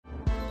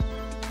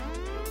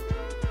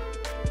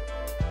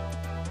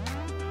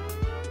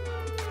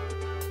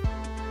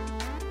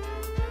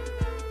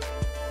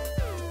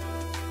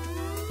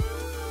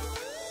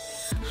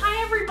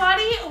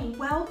everybody,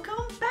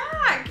 welcome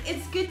back.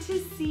 It's good to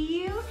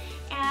see you,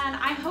 and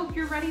I hope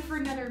you're ready for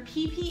another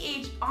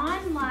PPH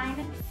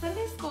online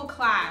Sunday school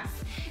class.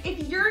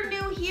 If you're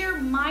new here,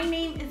 my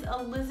name is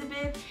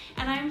Elizabeth,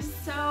 and I'm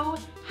so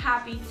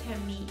happy to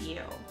meet you.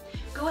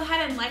 Go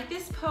ahead and like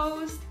this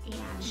post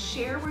and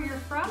share where you're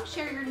from,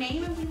 share your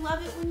name, and we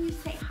love it when you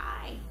say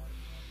hi.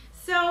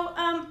 So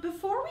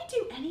before we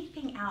do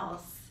anything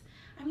else,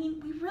 we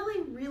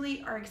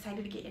really are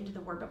excited to get into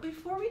the Word, but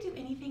before we do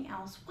anything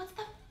else, what's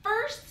the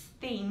first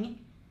thing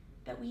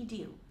that we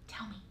do?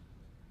 Tell me.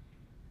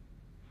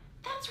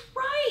 That's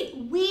right,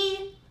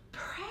 we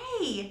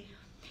pray.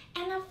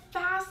 And the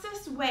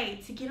fastest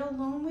way to get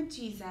alone with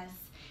Jesus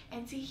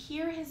and to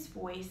hear his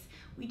voice,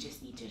 we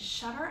just need to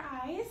shut our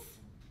eyes,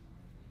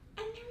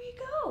 and there you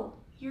go.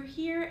 You're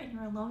here and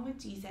you're alone with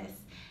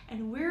Jesus,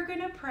 and we're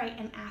gonna pray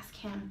and ask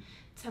him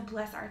to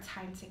bless our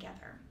time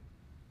together.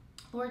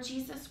 Lord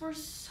Jesus, we're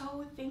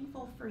so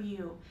thankful for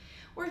you.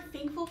 We're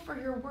thankful for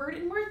your word,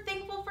 and we're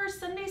thankful for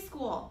Sunday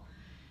school.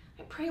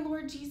 I pray,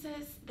 Lord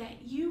Jesus,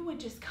 that you would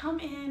just come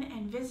in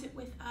and visit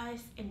with us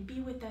and be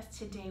with us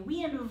today.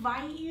 We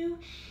invite you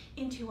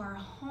into our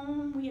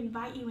home. We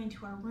invite you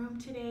into our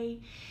room today,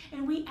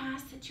 and we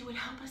ask that you would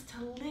help us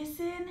to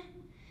listen,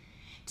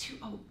 to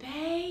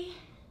obey,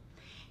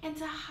 and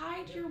to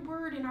hide your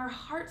word in our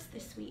hearts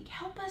this week.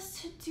 Help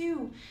us to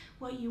do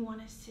what you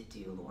want us to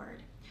do,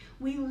 Lord.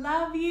 We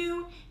love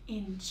you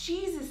in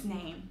Jesus'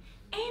 name.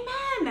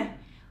 Amen.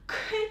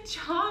 Good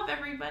job,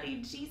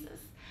 everybody. Jesus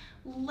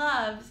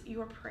loves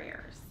your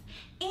prayers.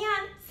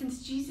 And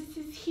since Jesus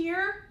is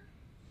here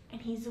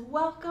and he's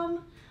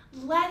welcome,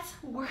 let's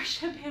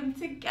worship him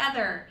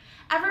together.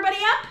 Everybody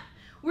up?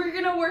 We're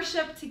going to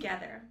worship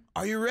together.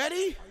 Are you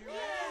ready? Yeah.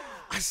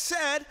 I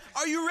said,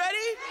 are you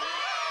ready?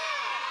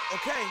 Yeah.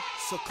 Okay,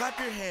 so clap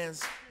your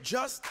hands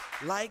just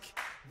like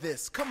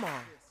this. Come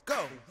on,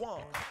 go.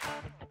 1,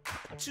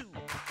 2,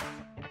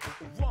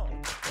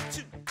 1,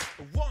 2,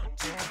 1,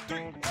 2,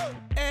 3, go.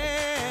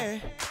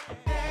 Hey.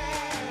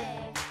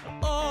 Hey.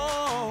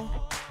 Oh.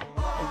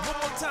 One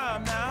more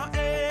time now.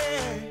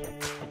 Hey.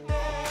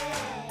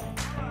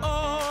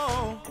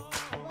 Oh.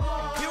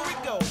 Here we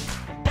go.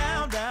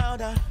 Down, down,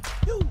 down.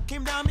 You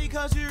came down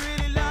because you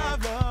really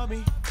love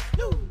me.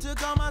 You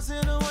took all my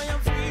sin away. I'm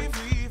free,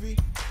 free, free.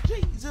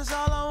 Jesus,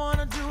 all I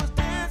wanna do is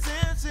dance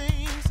and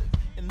sing,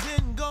 and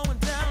then go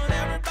and tell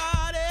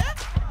everybody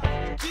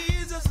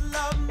Jesus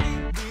love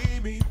me.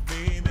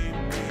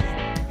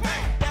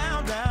 Hey.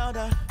 Down, down,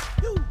 down.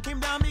 You came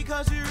down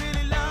because you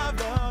really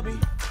love me.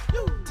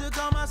 You took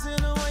all my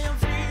sin away. I'm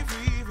free,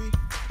 free, free.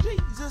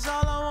 Jesus,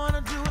 all I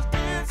wanna do is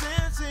dance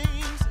and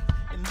sing,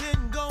 and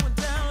then go and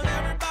tell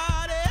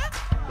everybody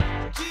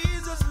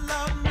Jesus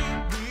love me.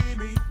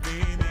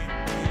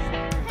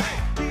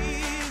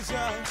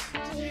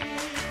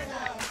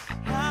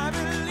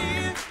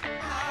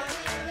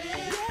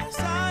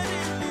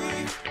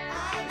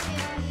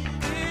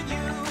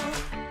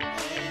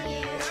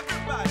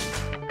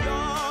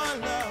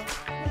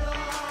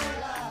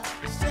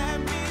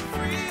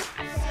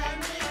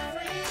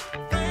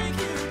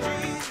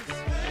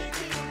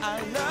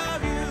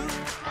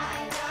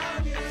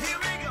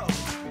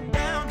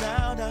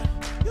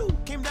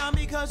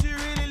 Because you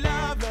really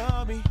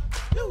love me.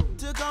 You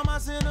took all my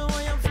sin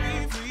away. I'm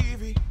free, free,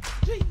 free.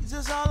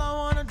 Jesus, all I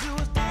wanna do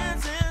is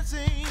dance and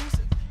sing,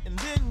 and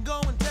then go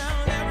and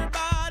tell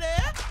everybody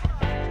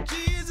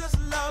Jesus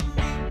love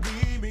me.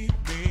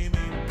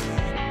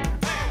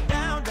 Hey.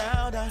 Down,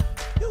 down, down.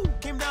 You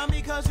came down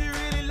because you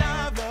really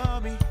love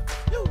me.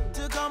 You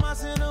took all my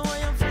sin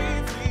away. I'm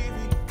free, free,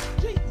 free.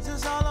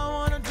 Jesus, all I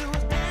wanna do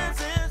is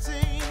dance and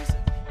sing,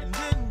 and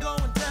then go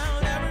and tell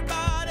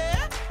everybody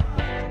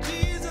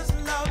Jesus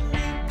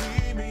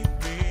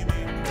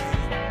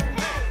love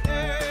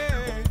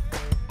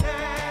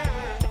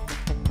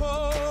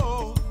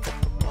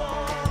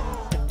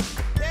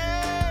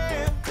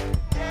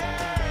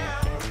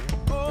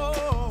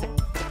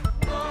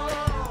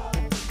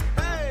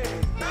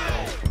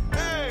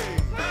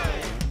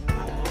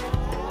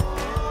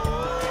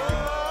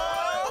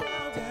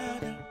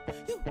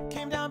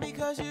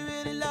me. You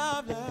really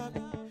love me.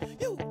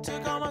 You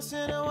took all my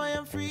sin away.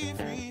 I'm free,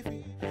 free,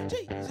 free.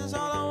 Jesus,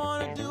 all I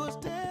wanna do is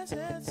dance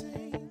and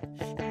sing,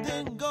 and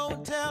then go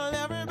and tell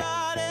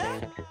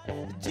everybody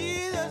that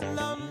Jesus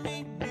love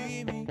me.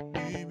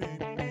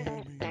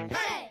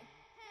 Hey!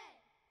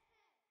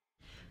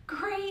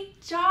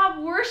 Great job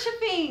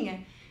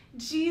worshiping.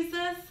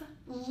 Jesus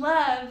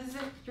loves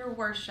your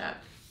worship.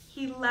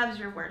 He loves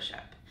your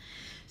worship.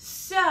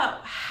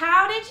 So,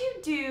 how did you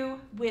do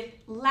with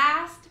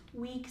last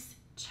week's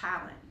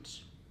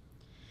challenge?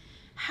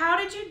 How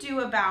did you do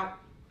about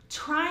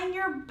trying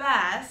your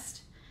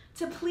best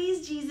to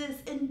please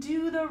Jesus and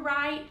do the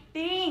right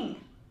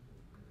thing?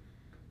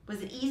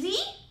 Was it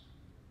easy?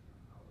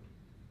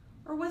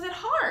 Or was it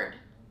hard?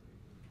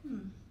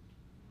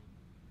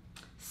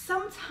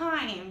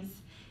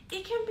 Sometimes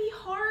it can be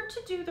hard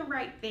to do the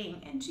right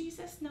thing, and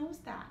Jesus knows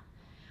that.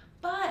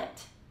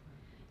 But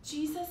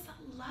Jesus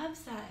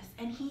loves us,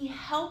 and he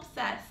helps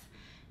us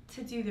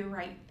to do the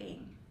right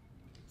thing.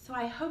 So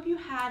I hope you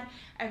had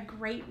a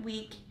great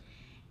week.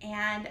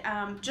 And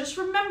just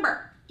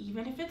remember,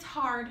 even if it's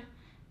hard,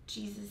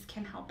 Jesus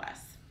can help us.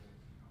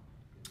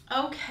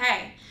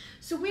 Okay,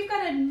 so we've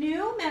got a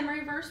new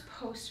memory verse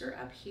poster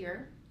up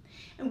here,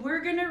 and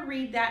we're going to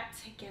read that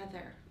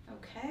together,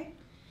 okay?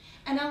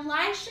 And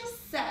Elisha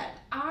said,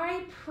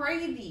 I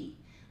pray thee,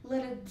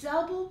 let a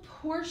double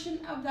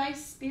portion of thy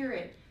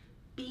spirit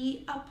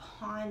be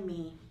upon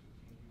me.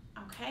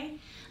 Okay?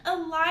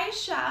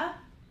 Elisha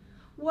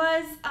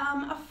was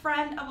a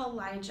friend of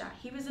Elijah.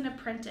 He was an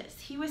apprentice.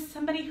 He was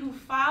somebody who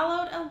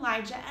followed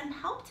Elijah and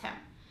helped him.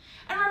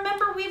 And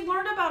remember, we've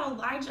learned about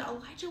Elijah.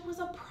 Elijah was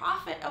a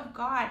prophet of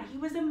God. He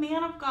was a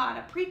man of God,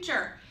 a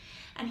preacher.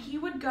 And he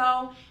would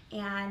go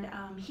and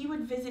he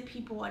would visit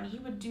people and he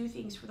would do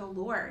things for the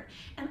Lord.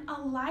 And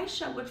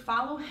Elisha would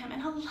follow him.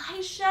 And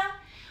Elisha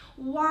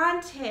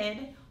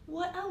wanted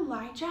what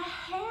Elijah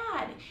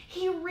had.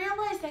 He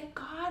realized that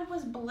God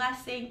was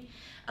blessing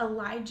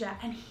Elijah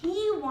and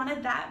he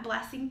wanted that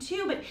blessing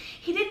too. But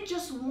he didn't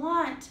just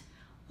want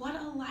what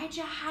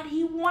Elijah had.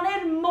 He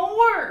wanted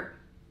more.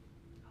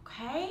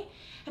 Okay?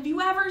 Have you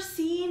ever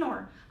seen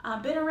or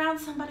been around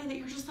somebody that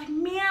you're just like,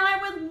 man, I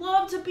would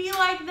love to be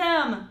like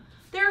them.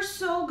 They're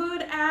so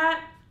good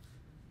at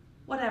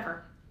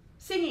whatever,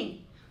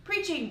 singing,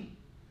 preaching,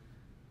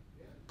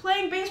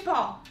 playing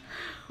baseball,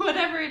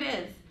 whatever it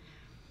is.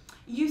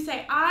 You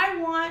say, I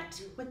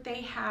want what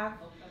they have,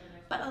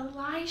 but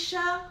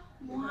Elisha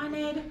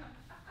wanted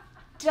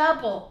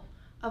double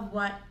of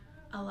what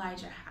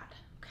Elijah had,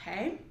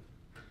 okay?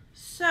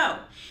 So,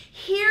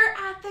 here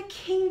at the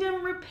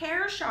Kingdom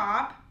Repair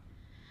Shop,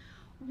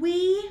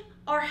 we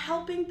are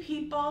helping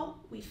people,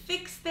 we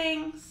fix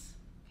things,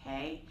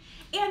 okay?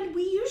 And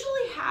we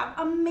usually have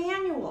a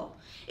manual.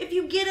 If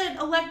you get an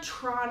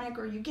electronic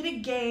or you get a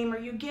game or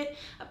you get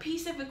a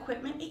piece of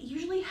equipment, it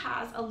usually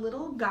has a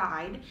little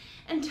guide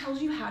and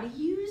tells you how to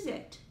use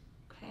it,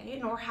 okay?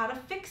 And or how to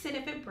fix it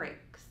if it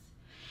breaks.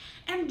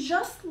 And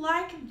just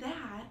like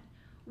that,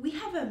 we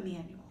have a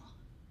manual.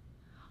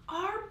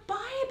 Our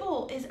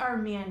Bible is our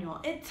manual.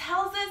 It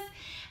tells us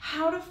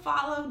how to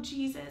follow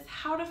Jesus,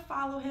 how to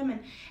follow him,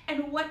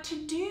 and what to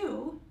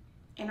do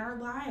in our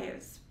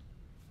lives.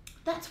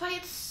 That's why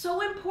it's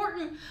so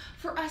important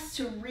for us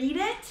to read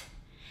it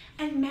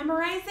and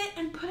memorize it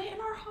and put it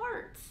in our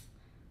hearts,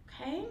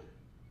 okay?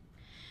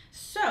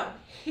 So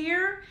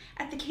here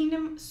at the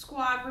Kingdom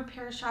Squad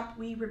Repair Shop,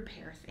 we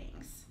repair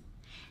things.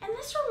 And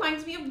this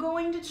reminds me of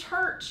going to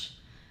church.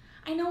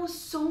 I know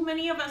so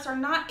many of us are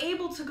not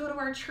able to go to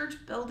our church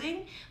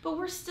building, but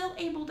we're still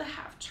able to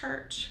have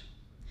church.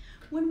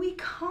 When we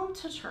come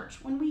to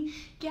church, when we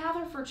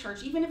gather for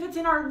church, even if it's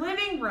in our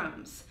living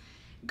rooms,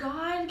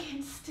 God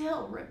can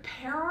still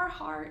repair our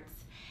hearts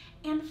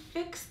and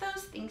fix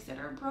those things that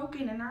are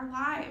broken in our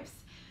lives.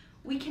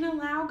 We can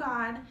allow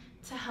God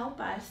to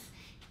help us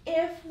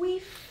if we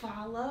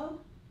follow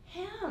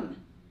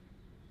him.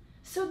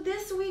 So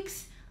this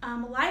week's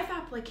life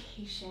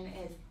application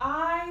is,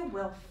 I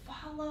will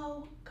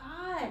follow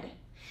God.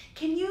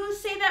 Can you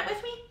say that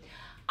with me?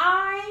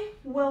 I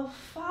will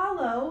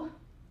follow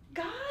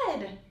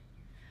God.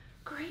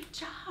 Great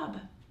job.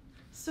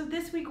 So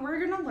this week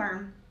we're going to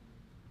learn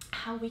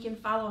how we can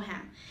follow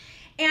him.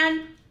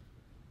 And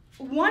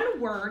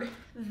one word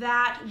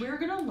that we're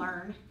going to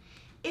learn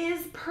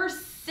is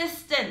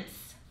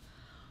persistence.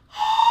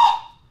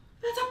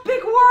 That's a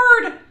big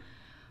word.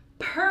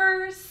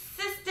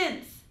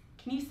 Persistence.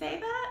 Can you say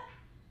that?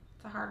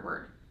 It's a hard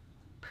word.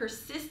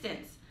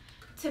 Persistence.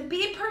 To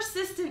be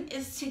persistent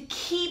is to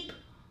keep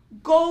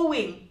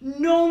going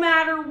no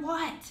matter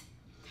what.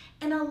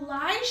 And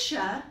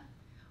Elisha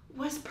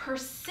was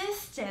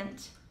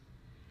persistent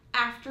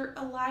after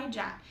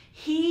Elijah.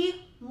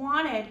 He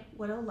wanted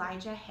what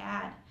Elijah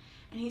had.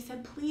 And he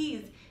said,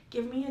 please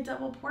give me a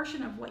double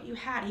portion of what you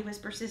had. He was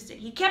persistent.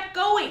 He kept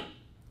going.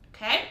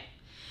 Okay?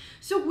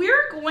 So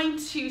we're going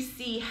to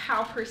see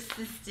how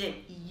persistent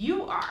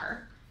you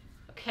are.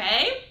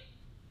 Okay?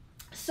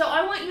 So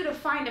I want you to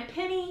find a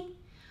penny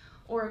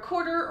or a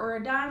quarter or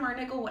a dime or a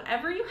nickel,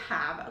 whatever you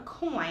have, a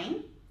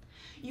coin.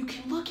 You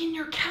can look in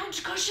your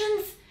couch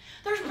cushions.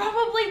 There's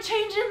probably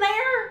change in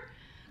there.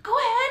 Go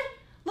ahead.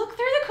 Look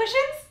through the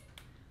cushions.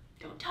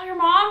 Don't tell your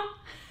mom.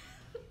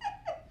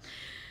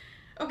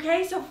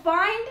 Okay, so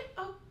find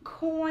a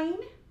coin,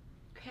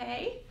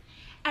 okay?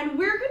 And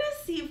we're gonna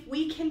see if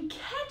we can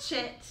catch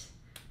it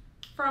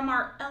from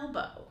our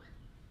elbow.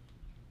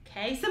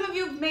 Okay, some of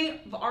you may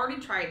have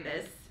already tried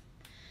this.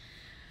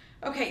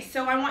 Okay,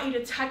 so I want you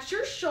to touch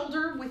your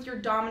shoulder with your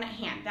dominant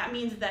hand. That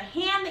means the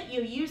hand that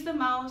you use the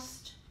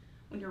most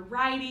when you're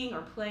writing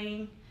or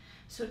playing.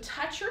 So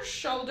touch your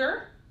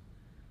shoulder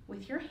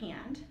with your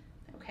hand,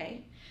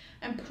 okay?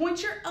 And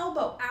point your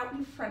elbow out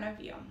in front of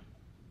you.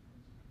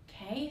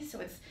 Okay, so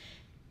it's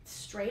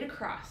straight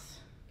across,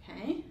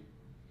 okay?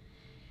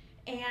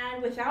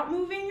 And without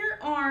moving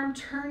your arm,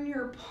 turn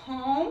your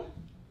palm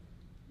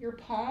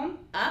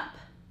up,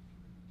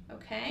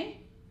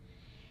 okay?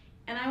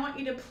 And I want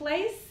you to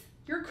place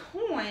your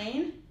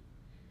coin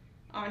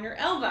on your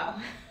elbow,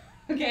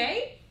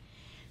 okay?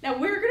 Now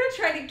we're gonna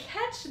try to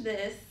catch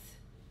this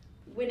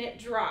when it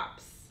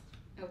drops,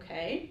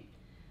 okay?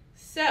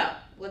 So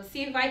let's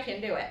see if I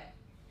can do it.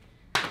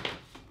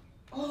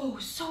 Oh,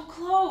 so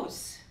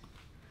close.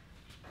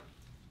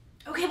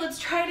 Okay, let's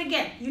try it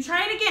again. You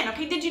try it again,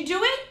 okay? Did you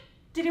do it?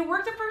 Did it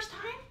work the first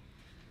time?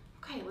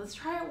 Okay, let's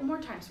try it one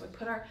more time. So we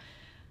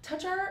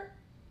touch our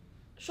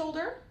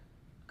shoulder,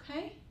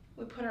 okay?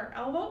 We put our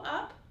elbow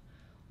up,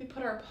 we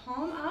put our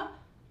palm up,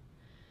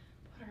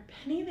 put our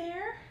penny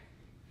there,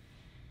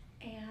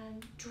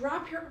 and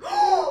drop your,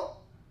 oh,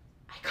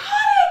 I got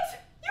it!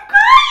 You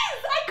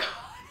guys, I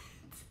got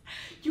it!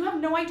 You have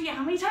no idea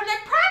how many times I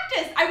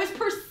practiced. I was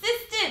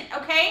persistent,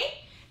 okay?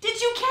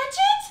 Did you catch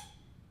it?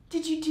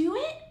 Did you do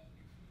it?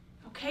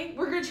 Okay,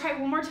 we're gonna try it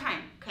one more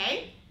time,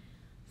 okay?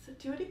 So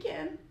do it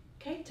again,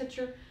 okay?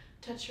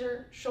 Touch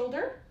your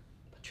shoulder,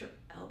 put your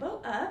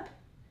elbow up,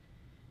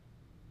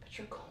 put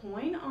your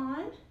coin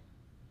on,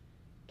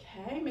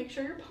 okay? Make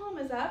sure your palm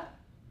is up.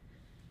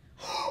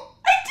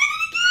 I did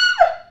it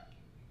again!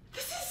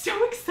 This is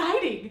so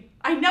exciting.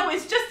 I know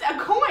it's just a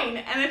coin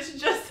and it's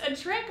just a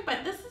trick,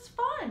 but this is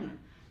fun,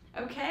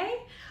 okay?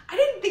 I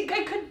didn't think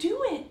I could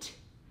do it.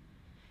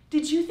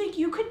 Did you think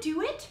you could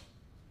do it?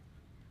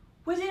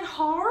 Was it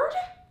hard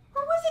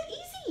or was it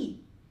easy?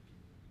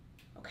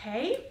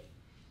 Okay.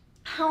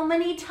 How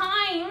many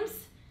times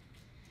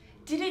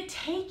did it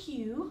take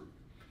you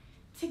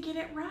to get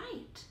it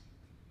right?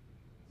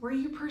 Were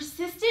you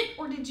persistent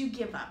or did you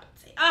give up and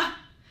say,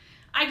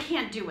 I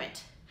can't do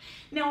it?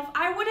 Now, if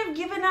I would have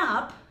given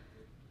up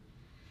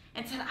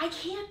and said, I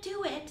can't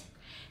do it,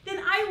 then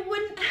I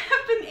wouldn't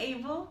have been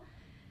able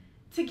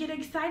to get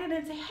excited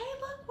and say, hey,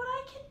 look what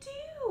I can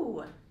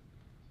do.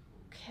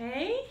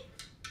 Okay?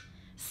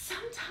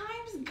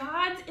 Sometimes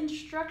God's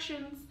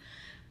instructions,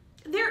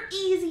 they're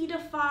easy to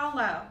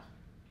follow,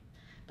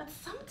 but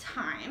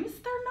sometimes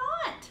they're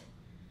not.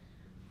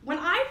 When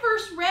I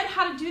first read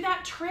how to do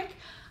that trick,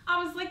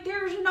 I was like,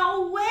 there's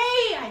no way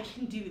I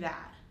can do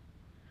that.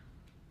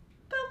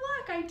 But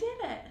look, I did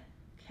it,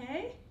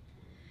 okay?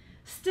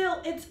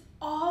 Still, it's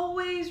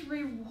always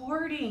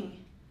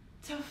rewarding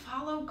to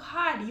follow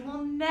God. You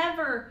will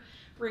never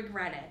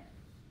regret it.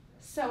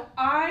 So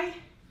I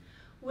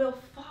will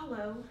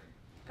follow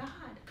God.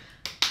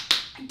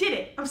 I did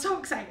it. I'm so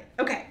excited.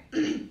 Okay.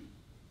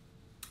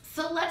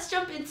 So let's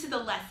jump into the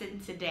lesson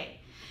today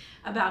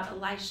about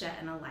Elisha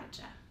and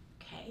Elijah,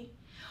 okay?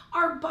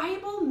 Our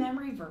Bible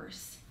memory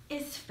verse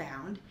is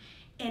found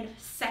in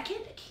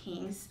 2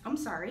 Kings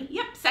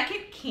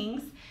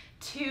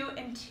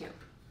 2:2.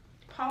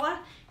 Paula,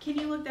 can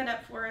you look that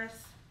up for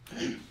us?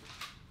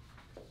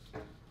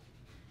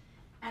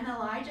 And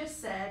Elijah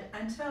said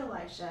unto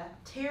Elisha,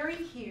 tarry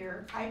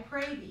here, I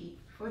pray thee,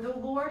 for the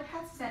Lord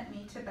hath sent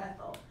me to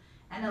Bethel.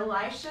 And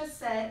Elisha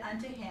said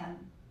unto him,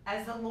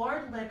 as the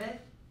Lord liveth,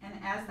 and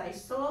as thy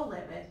soul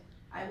liveth,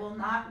 I will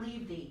not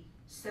leave thee.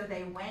 So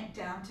they went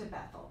down to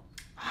Bethel.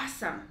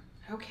 Awesome.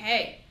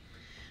 Okay.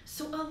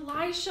 So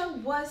Elisha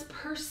was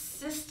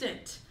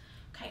persistent.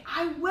 Okay,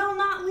 I will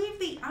not leave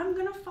thee. I'm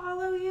going to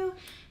follow you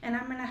and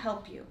I'm going to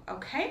help you.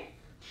 Okay?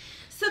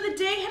 So the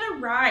day had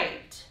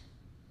arrived.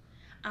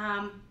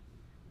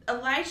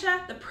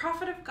 Elisha, the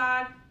prophet of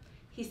God,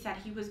 he said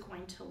he was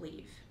going to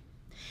leave.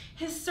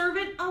 His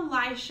servant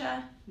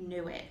Elisha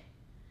knew it.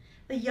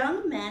 The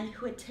young men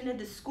who attended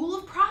the school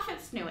of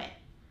prophets knew it.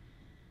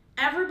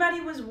 Everybody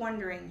was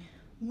wondering,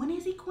 when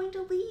is he going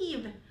to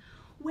leave?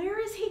 Where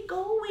is he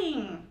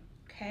going?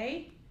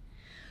 Okay?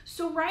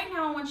 So right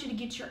now I want you to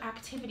get your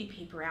activity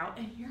paper out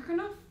and you're going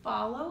to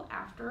follow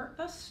after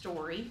the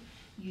story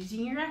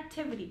using your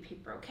activity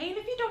paper, okay? And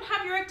if you don't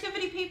have your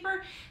activity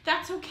paper,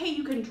 that's okay.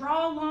 You can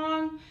draw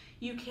along,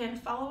 you can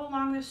follow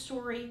along the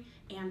story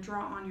and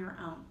draw on your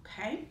own,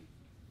 okay?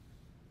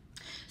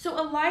 So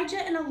Elijah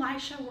and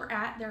Elisha were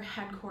at their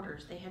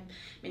headquarters. They had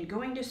been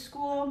going to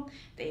school,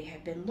 they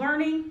had been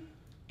learning,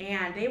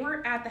 and they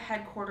were at the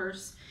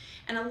headquarters.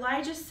 And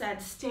Elijah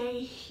said, stay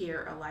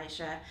here,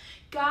 Elisha.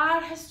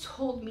 God has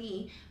told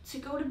me to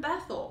go to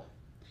Bethel.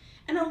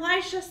 And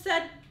Elisha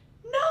said,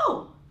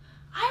 no,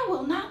 I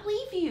will not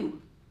leave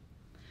you.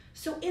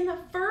 So in the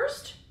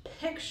first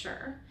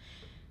picture,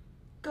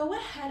 go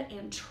ahead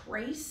and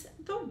trace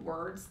the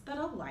words that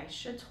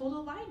Elisha told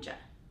Elijah.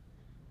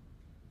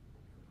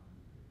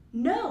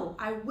 No,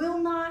 I will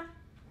not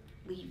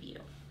leave you.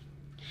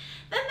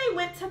 Then they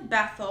went to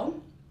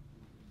Bethel,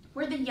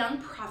 where the young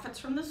prophets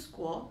from the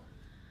school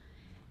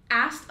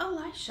asked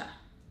Elisha,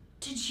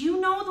 did you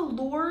know the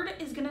Lord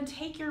is going to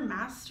take your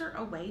master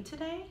away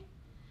today?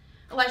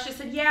 Elisha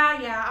said,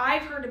 yeah,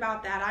 I've heard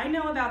about that. I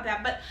know about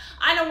that, but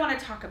I don't want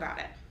to talk about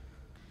it.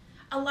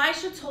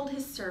 Elisha told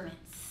his servant,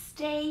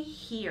 stay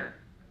here.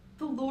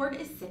 The Lord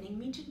is sending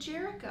me to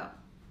Jericho.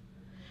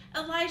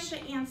 Elisha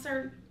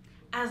answered,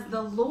 as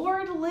the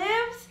Lord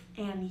lives,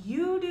 and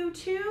you do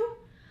too,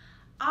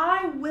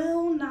 I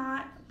will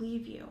not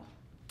leave you.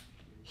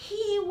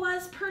 He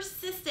was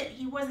persistent.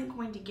 He wasn't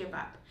going to give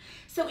up.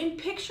 So in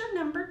picture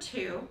number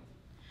 2,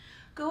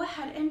 go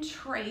ahead and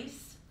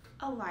trace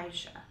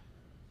Elijah.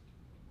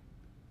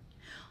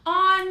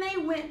 On they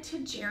went to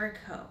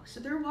Jericho. So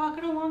they're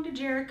walking along to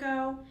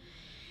Jericho.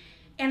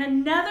 And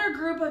another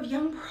group of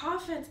young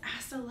prophets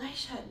asked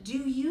Elisha, do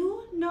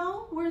you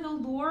know where the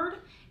Lord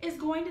is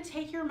going to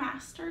take your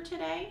master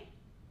today?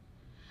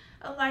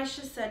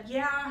 Elisha said,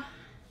 yeah,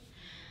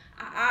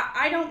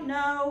 I don't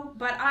know,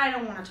 but I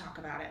don't want to talk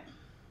about it.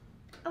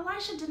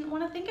 Elisha didn't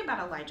want to think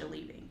about Elijah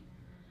leaving.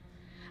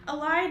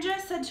 Elijah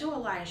said to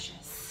Elisha,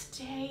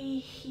 stay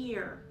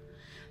here.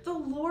 The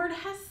Lord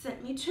has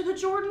sent me to the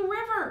Jordan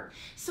River.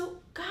 So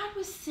God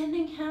was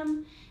sending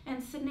him,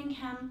 and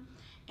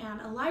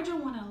Elijah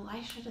wanted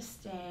Elisha to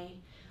stay,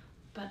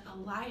 but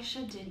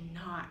Elisha did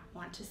not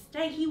want to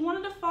stay. He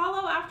wanted to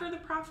follow after the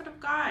prophet of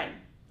God.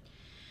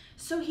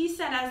 So he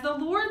said, as the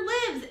Lord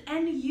lives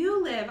and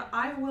you live,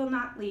 I will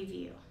not leave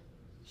you.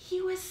 He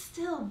was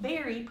still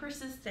very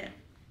persistent.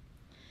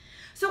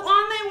 So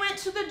on they went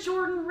to the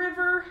Jordan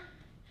River,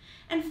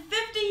 and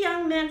 50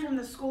 young men from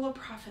the school of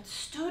prophets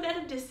stood at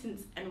a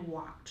distance and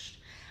watched.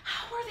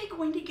 How are they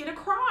going to get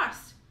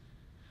across?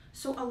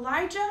 So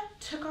Elijah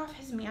took off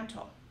his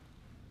mantle.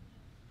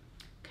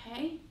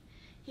 Okay,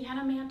 he had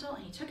a mantle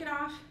and he took it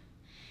off.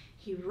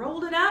 He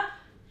rolled it up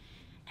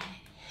and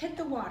it hit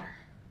the water.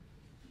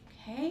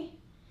 Okay,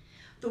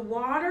 the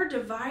water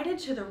divided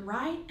to the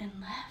right and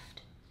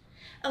left.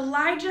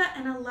 Elijah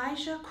and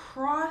Elisha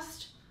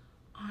crossed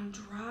on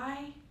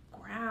dry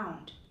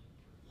ground.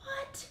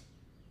 What?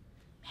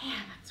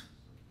 Man, that's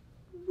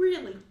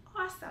really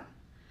awesome.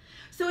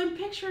 So in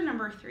picture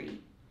number 3,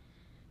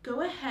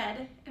 go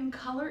ahead and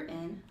color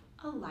in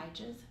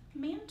Elijah's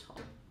mantle.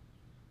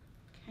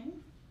 Okay.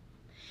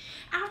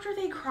 After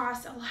they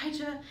crossed,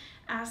 Elijah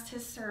asked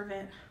his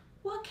servant,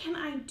 what can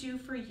I do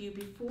for you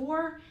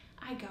before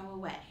I go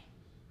away?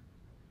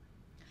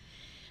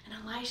 And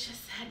Elisha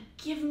said,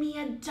 give me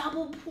a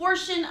double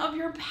portion of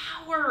your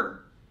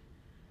power.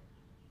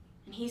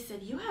 And he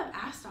said, you have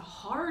asked a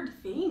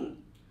hard thing,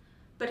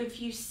 but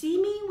if you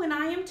see me when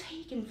I am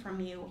taken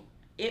from you,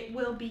 it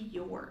will be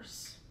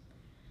yours.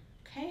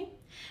 Okay?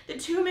 The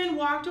 2 men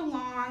walked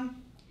along,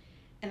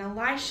 and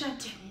Elisha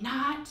did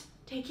not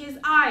take his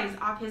eyes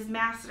off his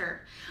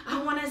master.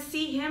 I want to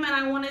see him, and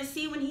I want to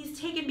see when he's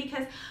taken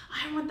because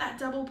I want that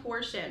double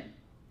portion.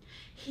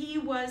 He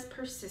was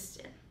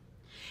persistent.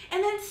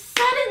 And then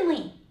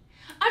suddenly,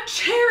 a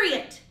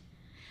chariot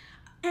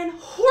and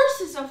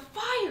horses of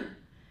fire,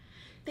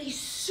 they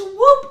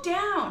swooped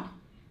down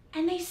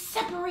and they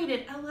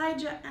separated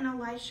Elijah and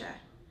Elisha.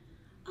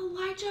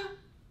 Elijah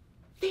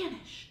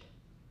vanished.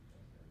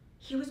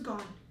 He was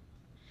gone.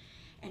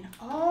 And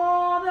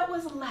all that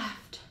was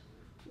left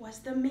was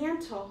the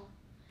mantle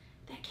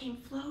that came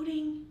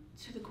floating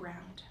to the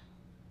ground.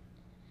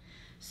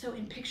 So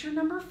in picture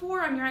number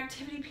 4 on your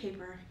activity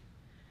paper,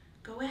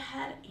 go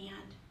ahead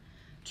and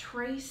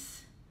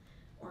trace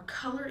or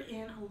color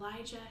in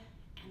Elijah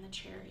and the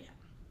chariot.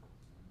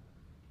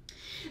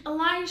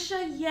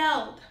 Elisha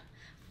yelled,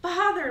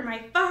 Father, my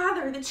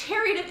father, the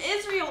chariot of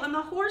Israel and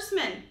the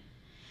horsemen.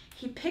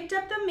 He picked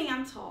up the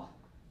mantle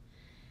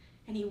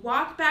and he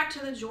walked back to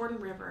the Jordan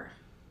River.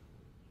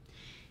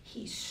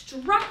 He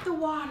struck the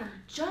water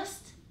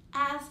just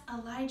as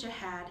Elijah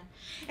had,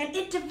 and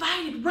it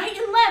divided right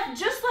and left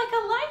just like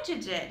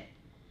Elijah did.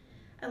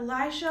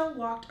 Elisha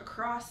walked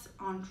across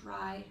on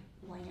dry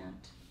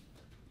land.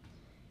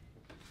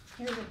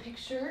 Here's a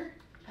picture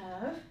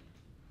of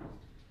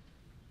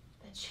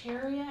the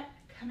chariot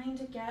coming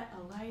to get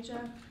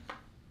Elijah,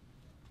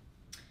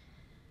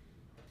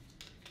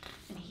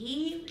 and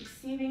he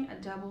receiving a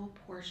double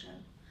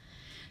portion.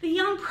 The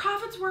young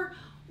prophets were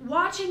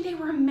watching. They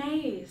were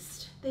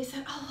amazed. They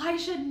said,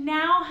 Elisha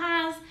now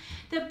has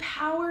the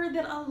power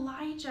that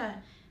Elijah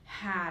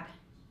had.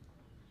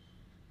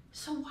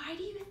 So why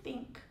do you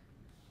think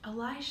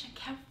Elisha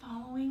kept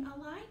following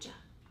Elijah?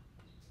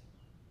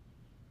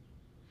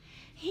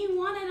 He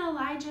wanted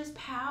Elijah's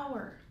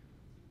power.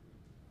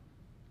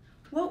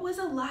 What was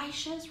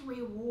Elisha's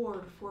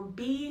reward for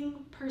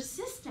being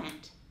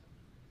persistent?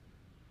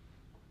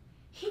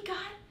 He got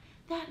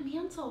that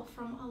mantle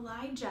from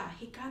Elijah.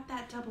 He got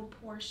that double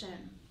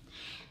portion.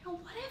 Now,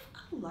 what if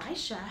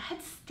Elisha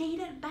had stayed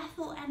at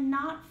Bethel and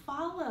not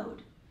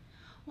followed?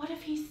 What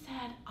if he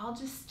said, I'll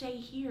just stay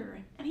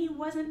here, and he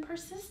wasn't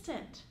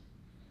persistent?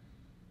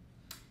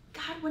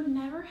 God would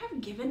never have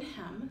given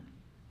him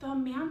the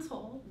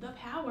mantle, the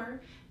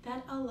power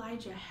that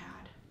Elijah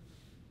had.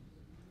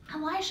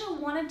 Elisha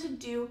wanted to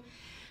do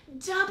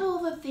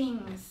double the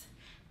things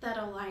that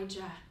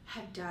Elijah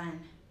had done.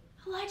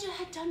 Elijah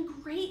had done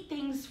great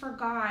things for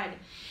God,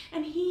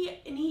 and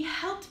he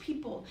helped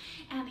people,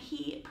 and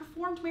he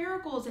performed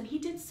miracles, and he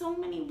did so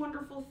many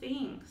wonderful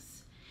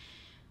things.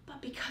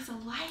 But because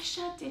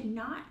Elisha did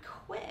not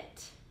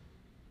quit,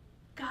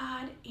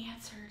 God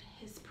answered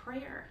his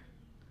prayer.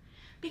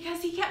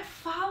 Because he kept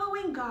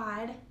following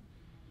God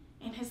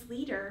and his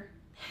leader,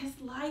 his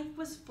life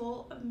was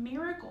full of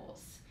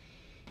miracles.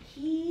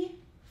 He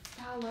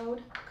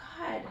followed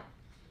God.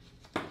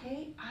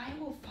 Okay, I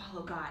will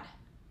follow God.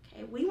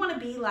 Okay, we want to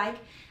be like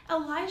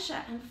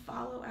Elisha and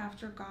follow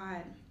after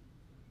God.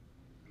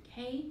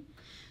 okay?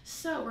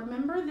 So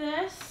remember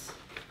this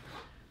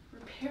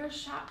repair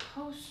shop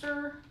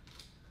poster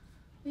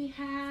we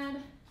had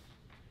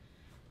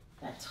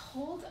that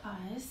told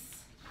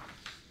us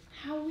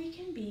how we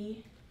can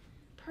be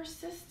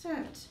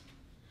persistent.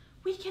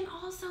 We can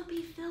also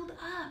be filled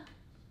up,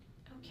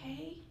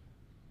 okay?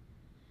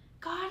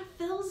 God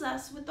fills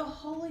us with the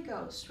Holy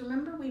Ghost.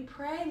 Remember, we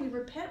pray, we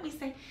repent, we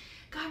say,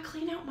 God,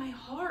 clean out my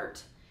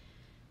heart.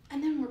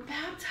 And then we're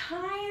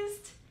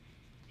baptized,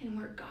 and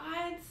we're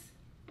God's,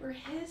 we're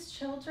His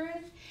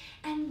children.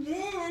 And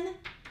then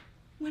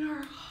when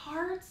our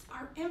hearts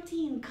are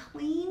empty and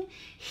clean,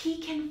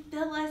 He can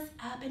fill us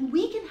up, and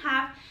we can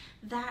have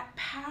that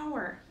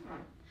power.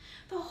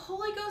 The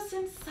Holy Ghost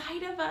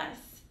inside of us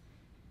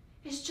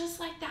is just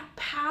like that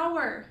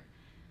power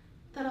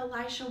that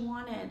Elisha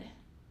wanted.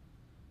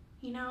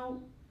 You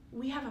know,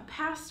 we have a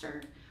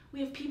pastor, we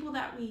have people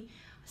that we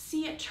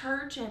see at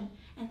church, and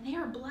they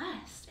are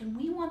blessed, and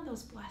we want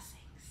those blessings.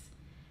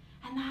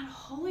 And that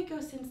Holy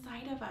Ghost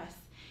inside of us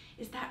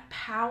is that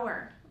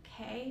power,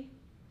 okay?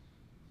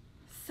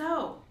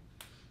 So,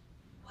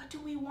 what do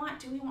we want?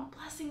 Do we want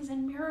blessings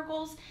and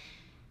miracles?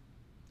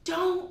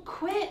 Don't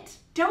quit.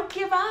 Don't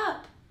give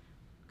up.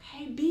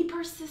 Okay, be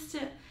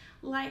persistent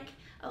like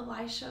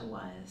Elisha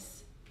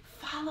was.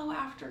 Follow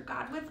after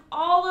God with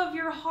all of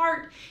your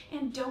heart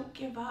and don't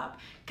give up.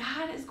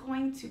 God is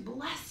going to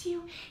bless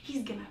you.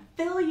 He's going to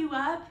fill you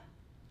up,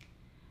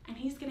 and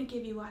He's going to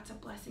give you lots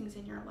of blessings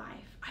in your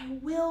life. I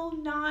will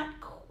not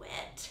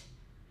quit.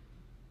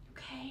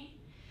 Okay?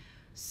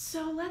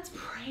 So let's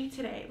pray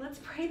today. Let's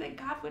pray that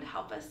God would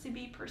help us to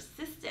be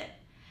persistent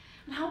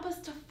and help us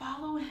to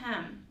follow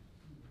Him,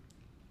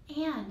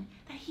 and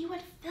that He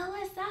would fill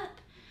us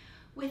up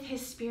with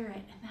His Spirit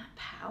and that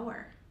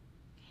power.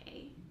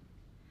 Okay?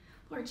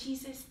 Lord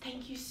Jesus,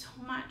 thank you so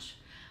much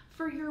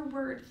for your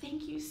word.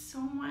 Thank you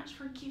so much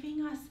for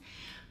giving us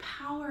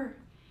power,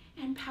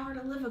 and power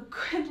to live a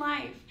good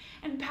life,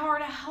 and power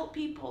to help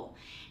people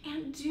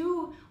and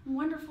do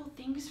wonderful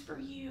things for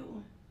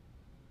you.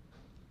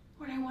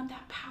 Lord, I want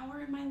that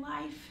power in my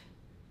life.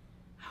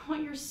 I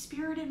want your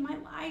Spirit in my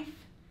life.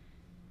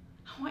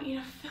 I want you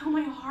to fill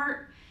my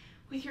heart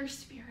with your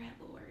Spirit,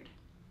 Lord.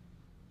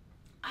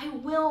 I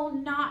will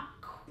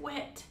not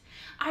quit.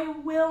 I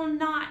will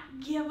not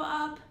give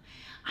up.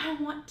 I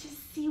want to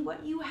see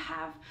what you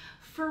have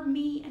for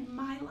me in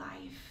my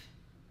life.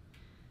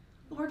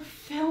 Lord,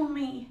 fill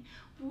me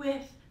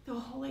with the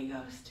Holy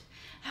Ghost.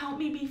 Help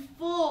me be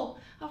full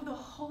of the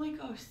Holy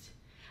Ghost,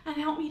 and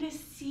help me to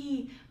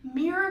see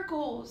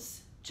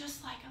miracles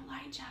just like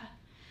Elijah.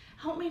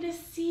 Help me to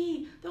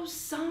see those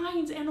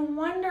signs and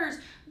wonders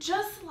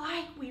just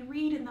like we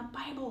read in the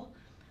Bible.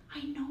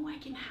 I know I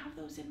can have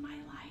those in my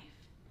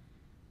life.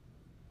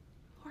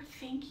 Lord,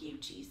 thank you,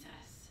 Jesus.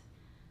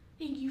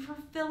 Thank you for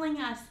filling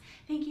us.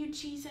 Thank you,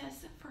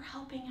 Jesus, for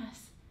helping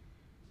us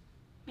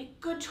make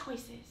good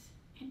choices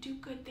and do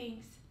good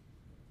things.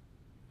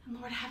 And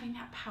Lord, having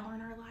that power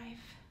in our life.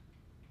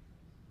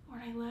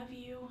 Lord, I love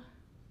you.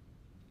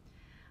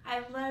 I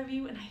love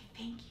you, and I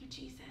thank you,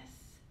 Jesus,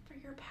 for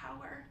your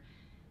power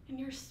and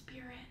your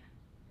Spirit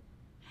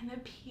and the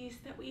peace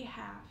that we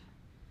have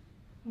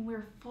when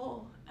we're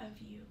full of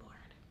you,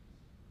 Lord.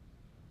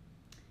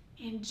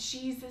 In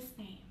Jesus'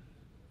 name,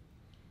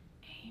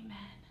 amen.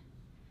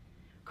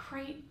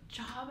 Great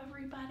job,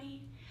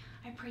 everybody.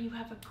 I pray you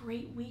have a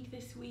great week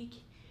this week,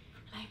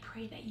 and I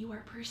pray that you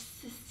are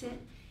persistent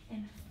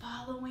in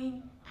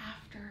following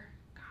after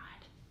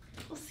God.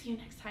 We'll see you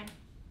next time.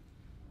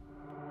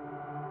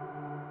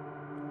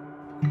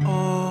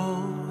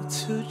 All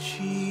to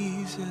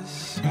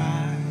Jesus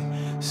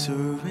I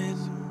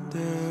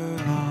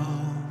surrender,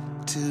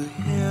 all to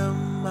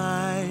Him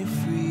I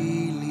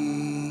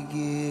freely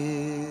give.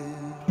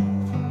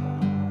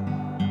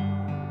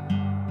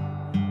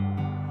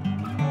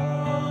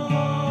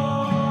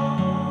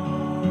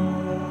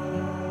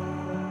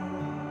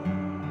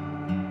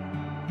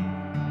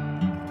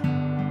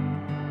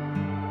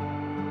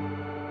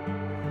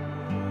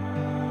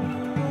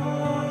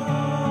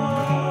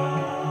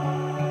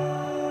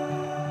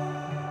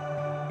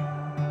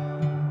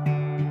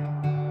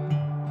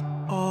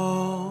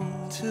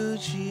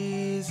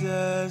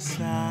 Jesus,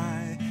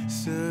 I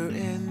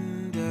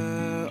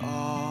surrender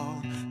all.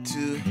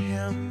 To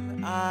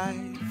Him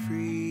I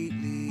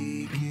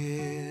freely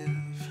give.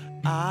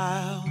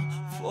 I'll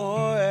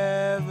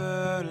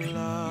forever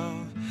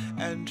love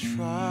and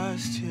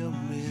trust Him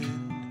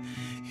in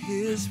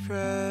His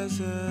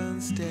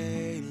presence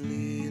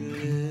daily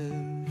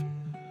live.